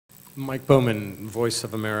Mike Bowman, Voice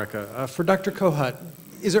of America. For Dr. Kohut,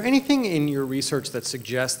 is there anything in your research that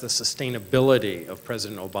suggests the sustainability of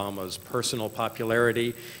President Obama's personal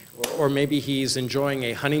popularity, or maybe he's enjoying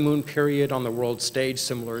a honeymoon period on the world stage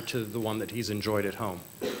similar to the one that he's enjoyed at home?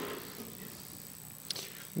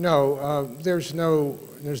 No, there's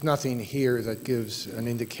nothing here that gives an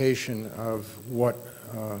indication of what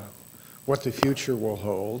the future will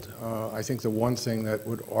hold. I think the one thing that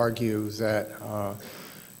would argue that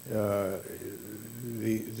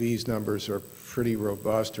these numbers are pretty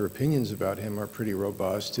robust, or opinions about him are pretty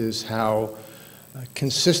robust, is how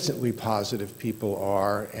consistently positive people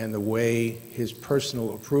are, and the way his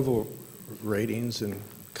personal approval ratings and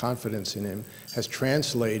confidence in him has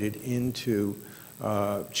translated into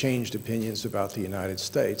changed opinions about the United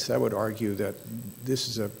States. That would argue that this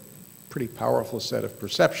is a pretty powerful set of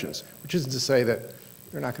perceptions, which isn't to say that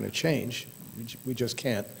they're not going to change. We just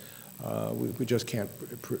can't. We just can't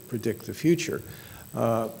predict the future.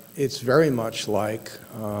 It's very much like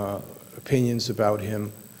opinions about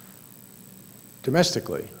him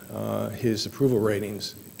domestically. His approval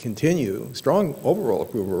ratings continue, strong overall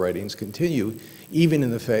approval ratings continue, even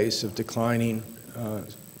in the face of declining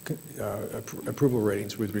approval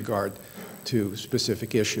ratings with regard to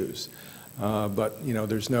specific issues. But you know,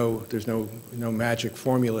 there's no magic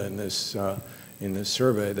formula in this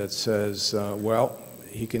survey that says, well,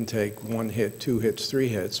 he can take 1 hit, 2 hits, 3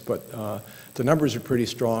 hits, but the numbers are pretty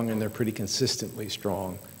strong, and they're pretty consistently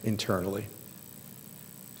strong internally.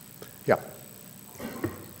 Yeah.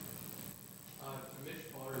 Mitch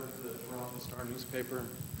Potter, the Toronto Star newspaper.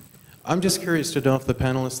 I'm just curious to know if the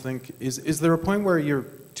panelists think, is there a point where you're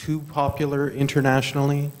too popular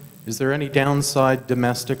internationally? Is there any downside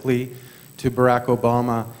domestically to Barack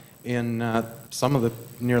Obama in some of the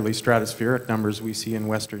nearly stratospheric numbers we see in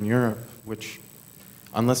Western Europe, which,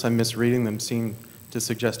 unless I'm misreading them, seem to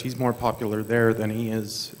suggest he's more popular there than he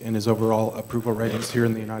is in his overall approval ratings here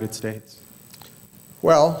in the United States?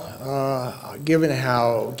 Well, given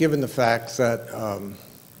the fact that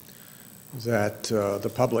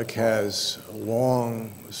the public has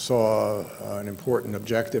long saw an important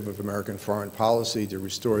objective of American foreign policy to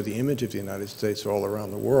restore the image of the United States all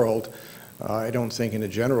around the world, I don't think in a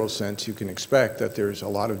general sense you can expect that there's a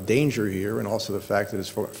lot of danger here, and also the fact that his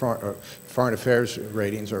foreign affairs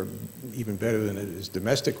ratings are even better than his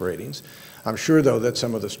domestic ratings. I'm sure, though, that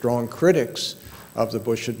some of the strong critics of the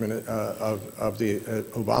Obama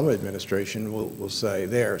administration will say,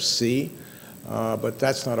 there, see, but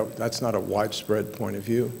that's not a widespread point of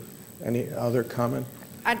view. Any other comment?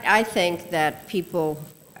 I think that people,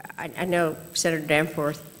 I know Senator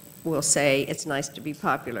Danforth will say it's nice to be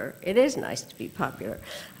popular. It is nice to be popular.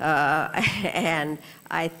 And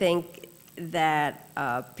I think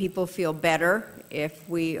that people feel better if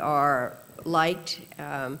we are liked.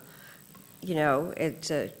 You know,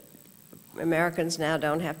 Americans now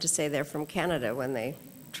don't have to say they're from Canada when they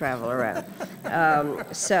travel around.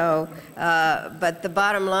 But the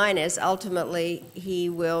bottom line is, ultimately, he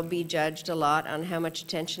will be judged a lot on how much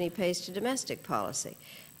attention he pays to domestic policy.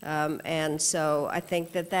 And so I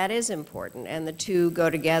think that that is important, and the two go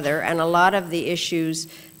together. And a lot of the issues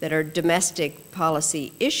that are domestic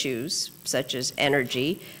policy issues, such as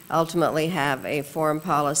energy, ultimately have a foreign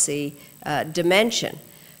policy dimension,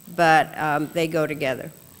 but they go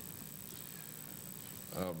together.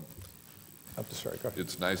 Sorry, go ahead.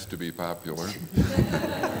 It's nice to be popular. I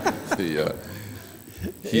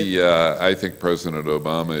think President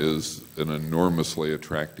Obama is an enormously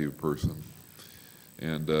attractive person,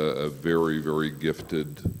 and a very, very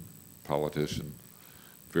gifted politician,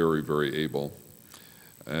 very, very able.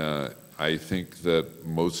 I think that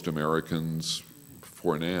most Americans,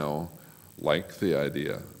 for now, like the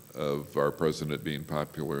idea of our president being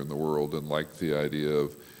popular in the world, and like the idea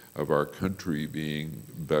of our country being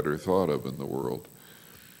better thought of in the world.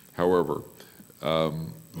 However,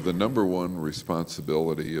 the number one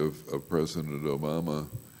responsibility of President Obama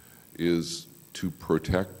is to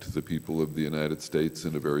protect the people of the United States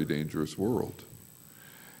in a very dangerous world.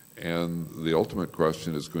 And the ultimate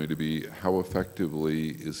question is going to be, how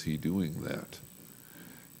effectively is he doing that?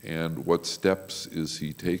 And what steps is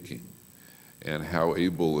he taking? And how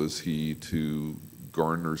able is he to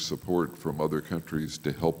garner support from other countries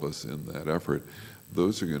to help us in that effort?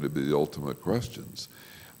 Those are going to be the ultimate questions.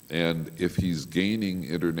 And if he's gaining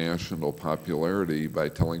international popularity by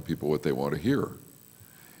telling people what they want to hear,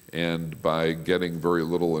 and by getting very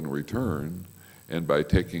little in return, and by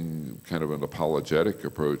taking kind of an apologetic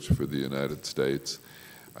approach for the United States,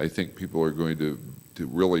 I think people are going to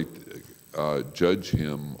really judge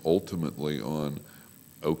him ultimately on,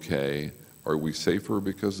 okay, are we safer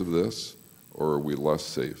because of this? or are we less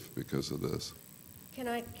safe because of this?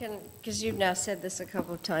 Because you've now said this a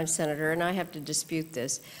couple of times, Senator, and I have to dispute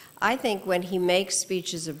this. I think when he makes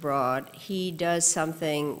speeches abroad, he does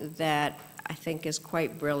something that I think is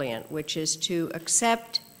quite brilliant, which is to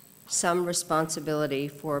accept some responsibility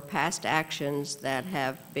for past actions that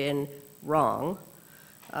have been wrong,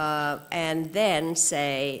 and then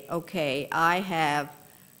say, okay, I have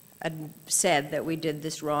said that we did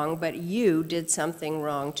this wrong, but you did something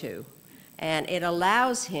wrong too. And it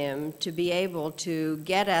allows him to be able to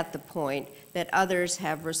get at the point that others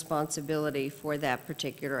have responsibility for that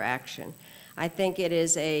particular action. I think it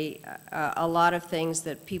is a lot of things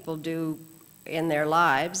that people do in their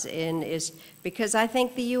lives because I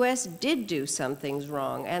think the U.S. did do some things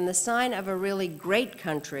wrong. And the sign of a really great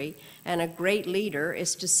country and a great leader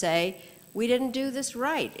is to say, we didn't do this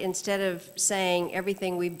right, instead of saying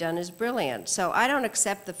everything we've done is brilliant. So I don't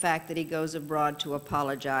accept the fact that he goes abroad to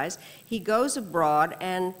apologize. He goes abroad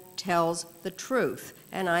and tells the truth,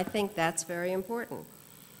 and I think that's very important.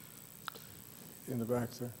 In the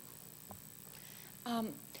back there.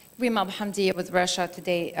 Rima Hamdiya with Russia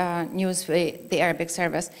Today News, the Arabic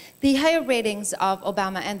service. The higher ratings of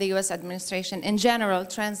Obama and the U.S. administration in general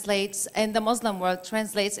in the Muslim world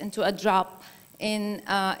translates into a drop in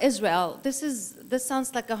Israel. This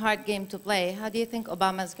sounds like a hard game to play. How do you think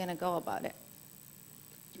Obama is going to go about it?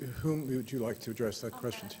 Whom would you like to address that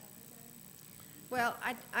question to? Well,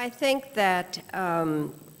 I think that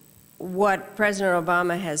what President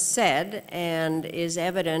Obama has said, and is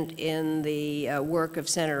evident in the work of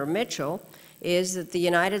Senator Mitchell, is that the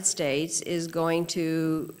United States is going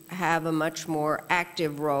to have a much more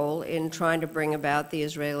active role in trying to bring about the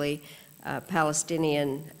Israeli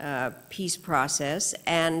Palestinian peace process,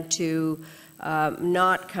 and to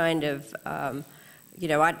not kind of,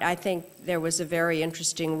 I think there was a very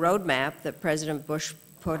interesting roadmap that President Bush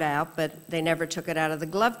put out, but they never took it out of the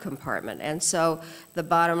glove compartment. And so the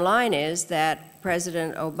bottom line is that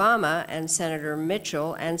President Obama and Senator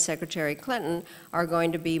Mitchell and Secretary Clinton are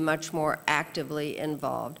going to be much more actively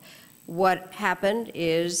involved. What happened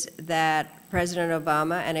is that President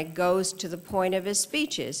Obama, and it goes to the point of his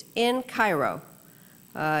speeches, in Cairo,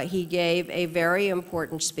 he gave a very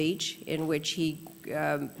important speech in which he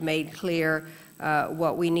made clear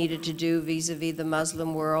what we needed to do vis-a-vis the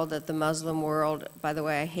Muslim world, that the Muslim world, by the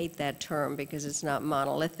way, I hate that term because it's not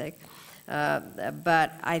monolithic,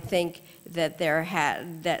 but I think that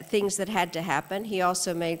that things that had to happen. He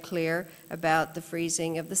also made clear about the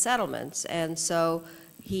freezing of the settlements. And so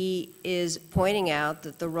he is pointing out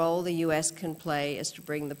that the role the U.S. can play is to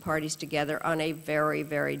bring the parties together on a very,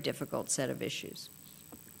 very difficult set of issues.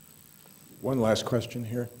 One last question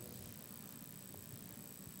here.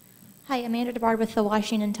 Hi, Amanda DeBard with the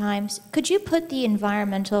Washington Times. Could you put the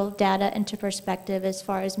environmental data into perspective as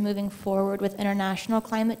far as moving forward with international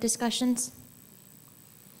climate discussions?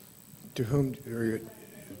 To whom are you?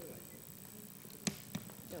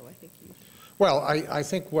 No, I think you. Well, I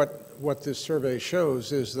think what this survey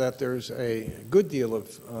shows is that there's a good deal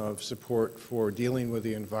of support for dealing with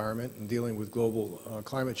the environment and dealing with global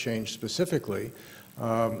climate change specifically.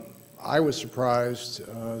 I was surprised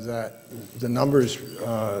that the numbers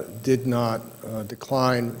did not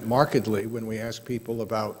decline markedly when we asked people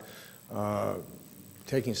about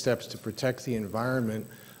taking steps to protect the environment,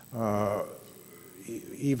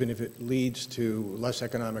 even if it leads to less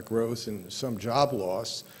economic growth and some job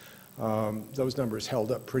loss. Those numbers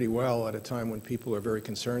held up pretty well at a time when people are very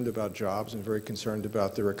concerned about jobs and very concerned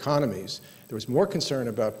about their economies. There was more concern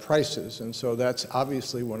about prices, and so that's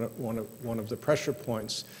obviously one of the pressure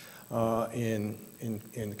points in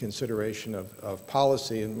consideration of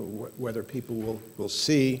policy, and whether people will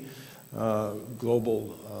see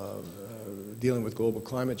dealing with global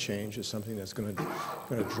climate change is something that's going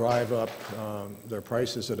to drive up their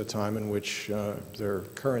prices at a time in which their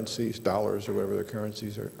currencies, dollars or whatever their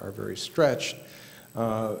currencies, are very stretched.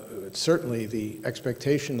 Certainly, the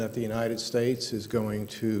expectation that the United States is going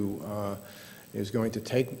to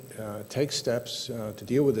take steps to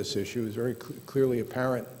deal with this issue is very clearly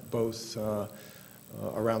apparent, both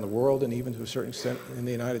around the world and even to a certain extent in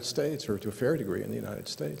the United States, or to a fair degree in the United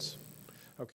States.